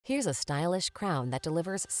Here's a stylish Crown that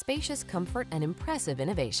delivers spacious comfort and impressive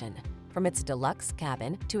innovation. From its deluxe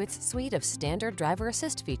cabin to its suite of standard driver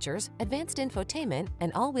assist features, advanced infotainment,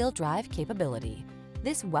 and all-wheel drive capability.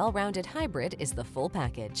 This well-rounded hybrid is the full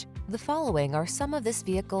package. The following are some of this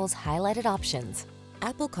vehicle's highlighted options: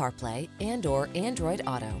 Apple CarPlay and/or Android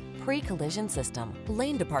Auto, pre-collision system,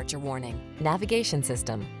 lane departure warning, navigation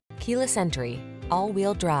system, keyless entry,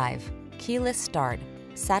 all-wheel drive, keyless start,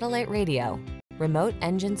 satellite radio, remote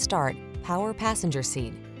engine start, power passenger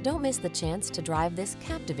seat. Don't miss the chance to drive this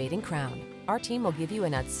captivating Crown. Our team will give you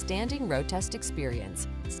an outstanding road test experience.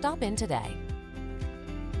 Stop in today.